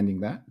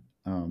understanding that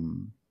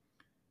and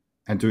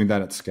doing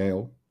that at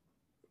scale.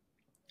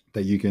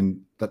 that you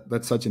can,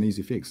 that's such an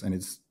easy fix.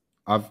 And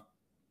I've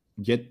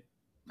yet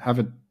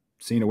haven't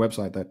seen a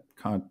website that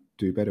can't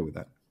do better with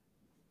that.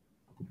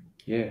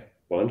 Yeah,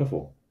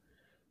 wonderful.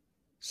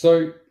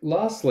 So,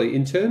 lastly,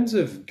 in terms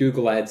of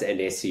Google Ads and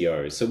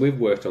SEO, so we've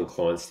worked on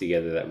clients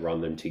together that run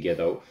them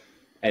together,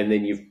 and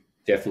then you've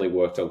definitely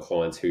worked on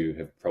clients who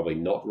have probably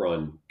not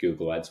run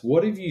Google Ads.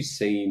 What have you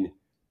seen?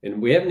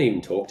 And we haven't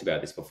even talked about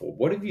this before.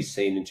 What have you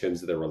seen in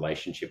terms of the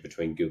relationship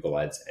between Google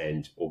Ads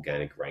and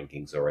organic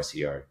rankings or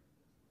SEO?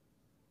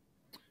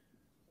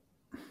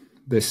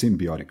 They're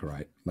symbiotic,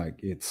 right? Like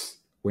it's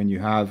when you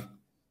have.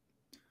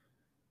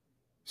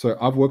 So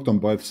I've worked on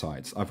both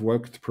sides. I've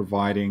worked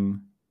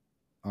providing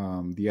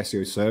the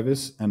SEO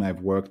service, and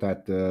I've worked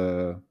at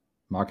the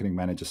marketing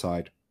manager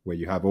side where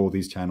you have all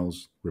these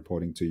channels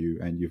reporting to you,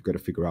 and you've got to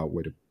figure out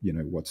where to,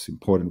 what's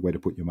important, where to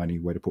put your money,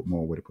 where to put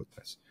more, where to put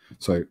less.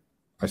 So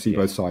I see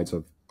both sides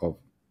of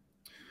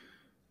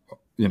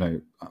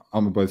I'm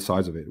on both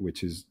sides of it,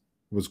 which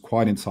was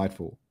quite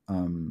insightful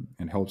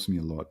and helps me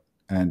a lot.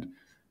 And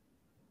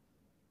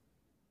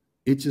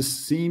it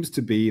just seems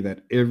to be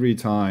that every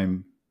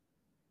time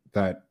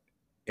that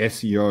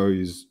SEO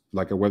is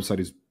like a website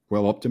is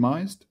well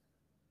optimized,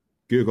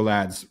 Google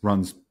Ads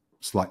runs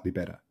slightly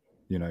better.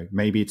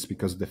 Maybe it's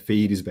because the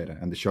feed is better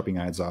and the shopping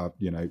ads are,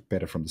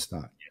 better from the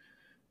start.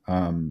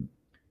 And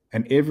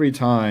every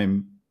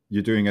time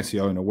you're doing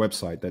SEO on a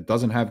website that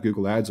doesn't have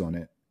Google Ads on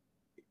it,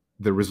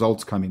 the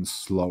results come in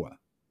slower.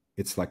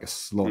 It's like a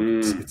slog.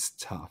 It's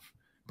tough.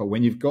 But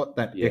when you've got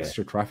that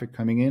extra traffic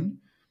coming in,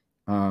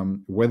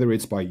 whether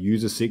it's by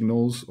user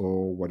signals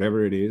or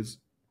whatever it is,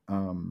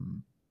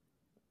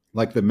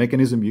 like the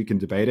mechanism, you can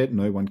debate it.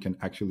 No one can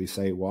actually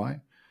say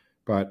why,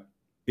 but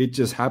it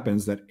just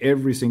happens that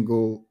every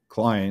single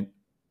client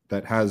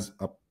that has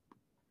a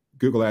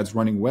Google Ads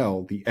running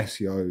well, the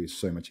SEO is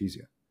so much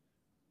easier.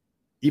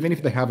 Even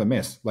if they have a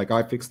mess, like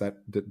I fixed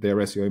their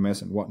SEO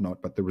mess and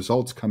whatnot, but the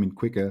results come in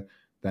quicker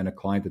than a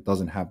client that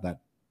doesn't have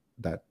that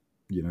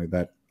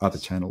other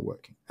channel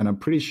working. And I'm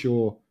pretty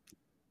sure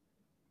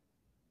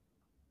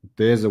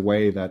there's a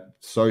way that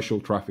social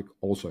traffic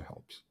also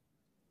helps.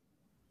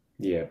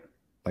 Yeah.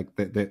 Like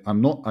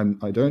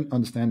I don't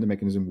understand the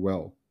mechanism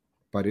well,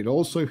 but it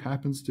also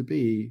happens to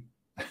be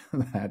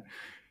that,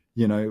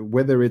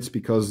 whether it's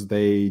because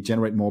they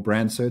generate more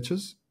brand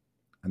searches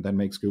and that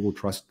makes Google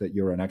trust that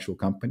you're an actual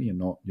company and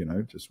not,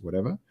 just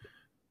whatever,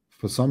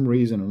 for some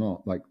reason or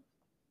not, like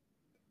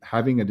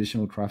having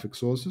additional traffic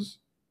sources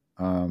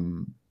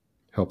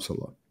helps a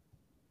lot.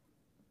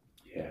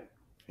 Yeah,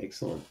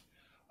 excellent.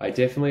 I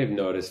definitely have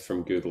noticed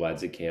from Google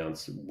Ads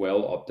accounts,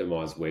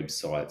 well-optimized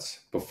websites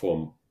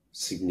perform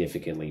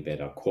significantly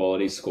better.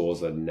 Quality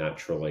scores are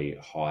naturally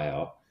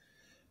higher.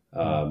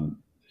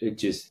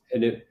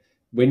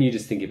 When you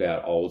just think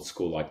about old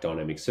school like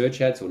dynamic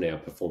search ads or now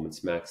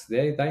Performance Max,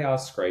 they are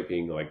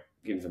scraping like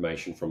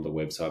information from the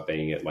website,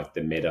 being it like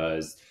the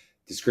metas,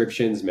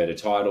 descriptions, meta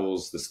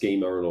titles, the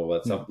schema, and all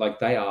that stuff. Like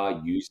they are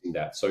using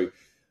that. So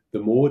the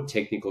more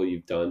technical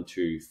you've done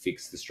to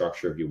fix the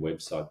structure of your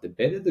website, the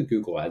better the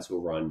Google Ads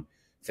will run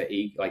for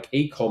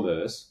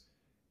e-commerce.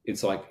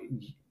 It's like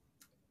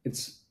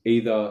it's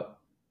either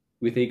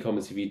with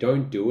e-commerce, if you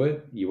don't do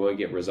it, you won't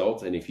get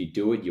results. And if you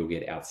do it, you'll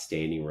get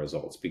outstanding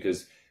results,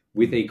 because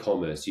with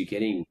e-commerce, you're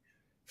getting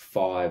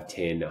 5,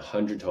 10,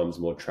 100 times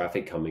more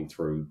traffic coming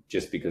through,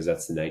 just because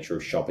that's the nature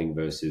of shopping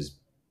versus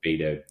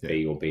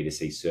B2B or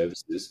B2C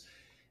services.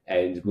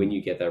 And when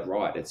you get that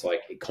right, it's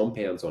like it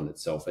compounds on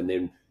itself. And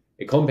then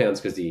it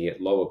compounds because you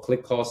get lower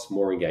click costs,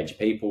 more engaged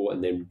people,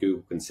 and then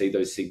Google can see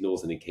those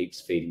signals and it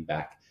keeps feeding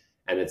back,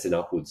 and it's an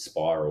upward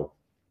spiral.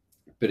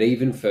 But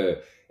even for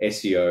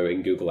SEO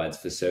and Google Ads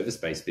for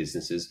service-based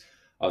businesses,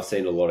 I've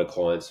seen a lot of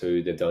clients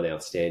who they've done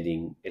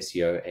outstanding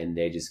SEO and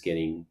they're just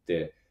getting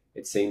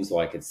it seems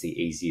like it's the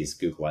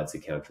easiest Google Ads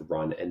account to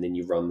run. And then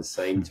you run the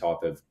same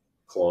type of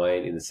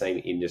client in the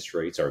same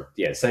industry,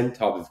 same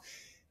type of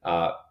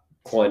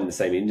client in the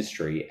same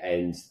industry,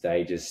 and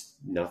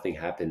nothing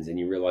happens. And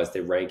you realize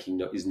their ranking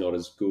is not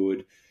as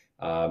good.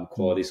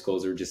 Quality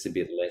scores are just a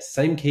bit less.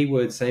 Same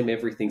keywords, same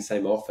everything,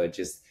 same offer,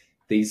 just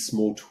these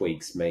small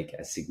tweaks make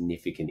a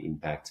significant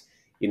impact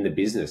in the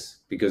business,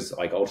 because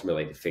like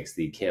ultimately it affects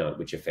the account,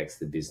 which affects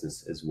the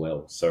business as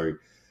well. So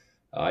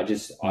I've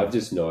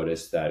just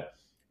noticed that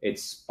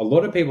it's a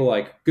lot of people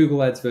like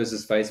Google Ads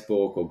versus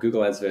Facebook or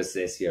Google Ads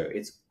versus SEO.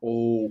 It's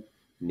all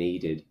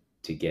needed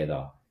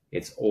together.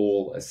 It's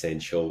all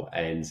essential.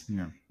 And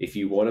if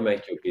you want to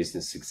make your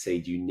business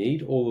succeed, you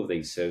need all of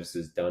these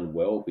services done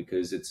well,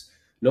 because it's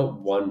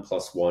not 1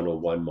 + 1 or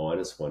 1 -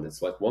 1.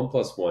 It's like 1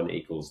 + 1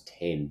 =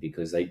 10,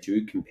 because they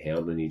do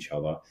compound on each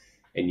other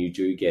and you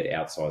do get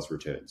outsized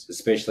returns,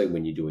 especially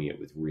when you're doing it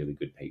with really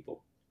good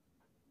people.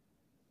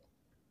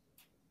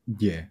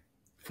 Yeah,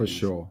 for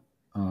sure.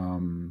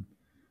 And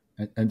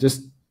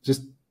just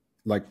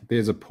like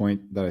there's a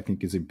point that I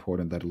think is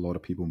important that a lot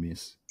of people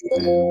miss.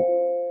 And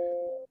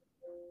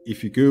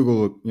if you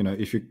Google,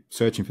 if you're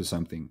searching for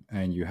something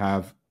and you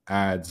have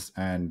ads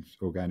and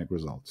organic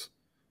results,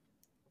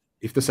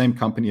 if the same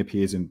company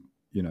appears in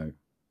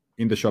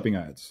the shopping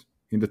ads,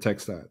 in the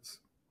text ads,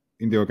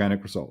 in the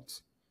organic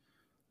results.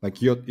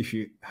 Like if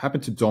you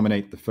happen to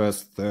dominate the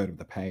first third of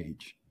the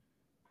page,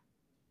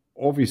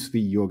 obviously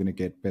you're going to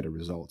get better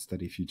results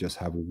than if you just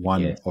have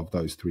one of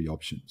those three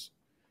options.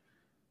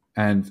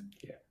 And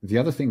the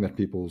other thing that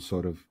people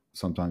sort of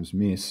sometimes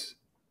miss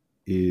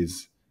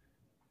is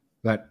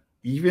that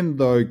even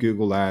though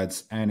Google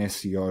Ads and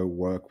SEO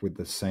work with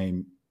the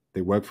same,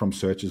 they work from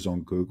searches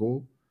on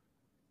Google,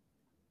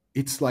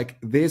 it's like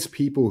there's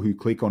people who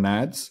click on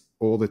ads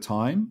all the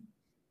time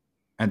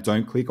and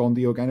don't click on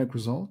the organic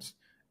results.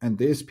 And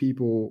there's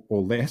people,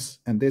 or less,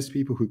 and there's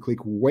people who click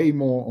way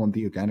more on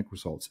the organic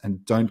results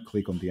and don't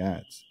click on the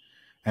ads.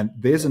 And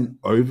there's an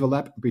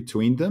overlap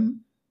between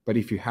them, but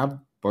if you have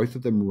both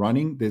of them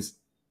running,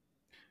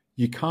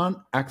 you can't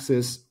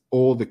access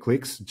all the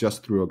clicks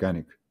just through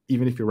organic,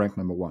 even if you're ranked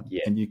number one.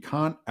 And you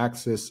can't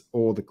access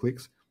all the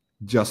clicks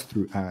just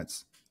through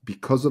ads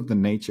because of the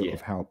nature of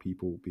how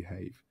people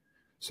behave.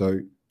 So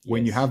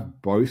when you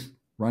have both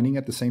running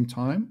at the same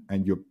time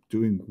and you're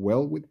doing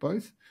well with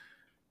both,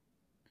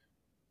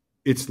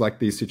 it's like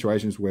these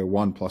situations where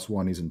 1 +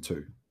 1 isn't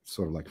 2,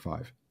 sort of like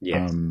 5.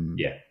 Yeah,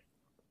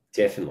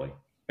 definitely.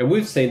 And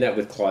we've seen that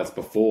with clients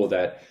before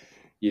that,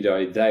 you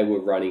know, they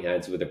were running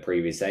ads with a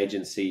previous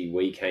agency.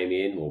 We came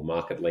in, or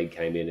Market Lead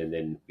came in, and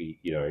then we,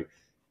 you know,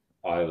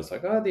 I was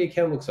like, oh, the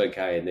account looks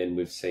okay. And then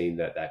we've seen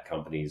that that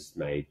company's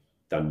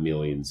done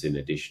millions in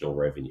additional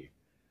revenue.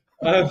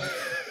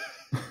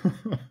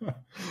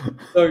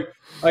 So,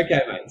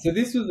 okay, mate. So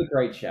this was a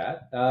great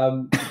chat.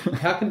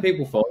 How can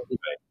people find you,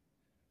 mate?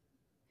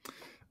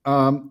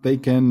 They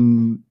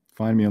can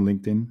find me on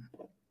LinkedIn.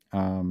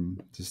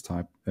 Just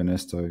type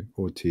Ernesto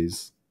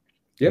Ortiz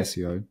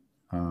SEO,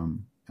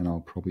 and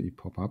I'll probably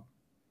pop up.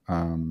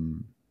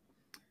 And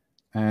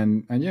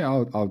yeah,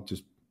 I'll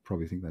just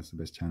probably think that's the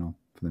best channel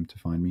for them to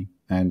find me.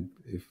 And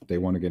if they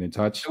want to get in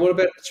touch. And what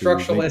about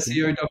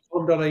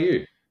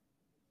structuralseo.com.au?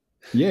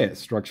 Yeah,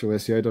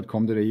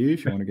 structuralseo.com.au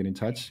if you want to get in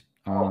touch.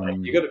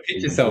 You got to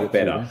pitch yourself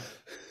better.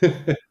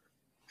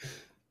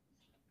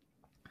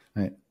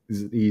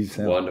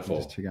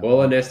 Wonderful.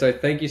 Well, Ernesto,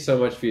 thank you so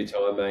much for your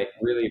time, mate.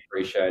 Really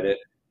appreciate it,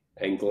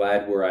 and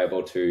glad we're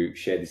able to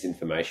share this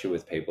information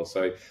with people.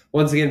 So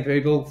once again,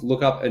 people,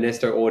 look up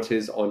Ernesto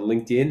Ortiz on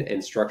LinkedIn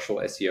and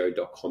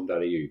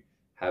structuralseo.com.au.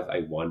 Have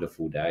a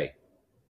wonderful day.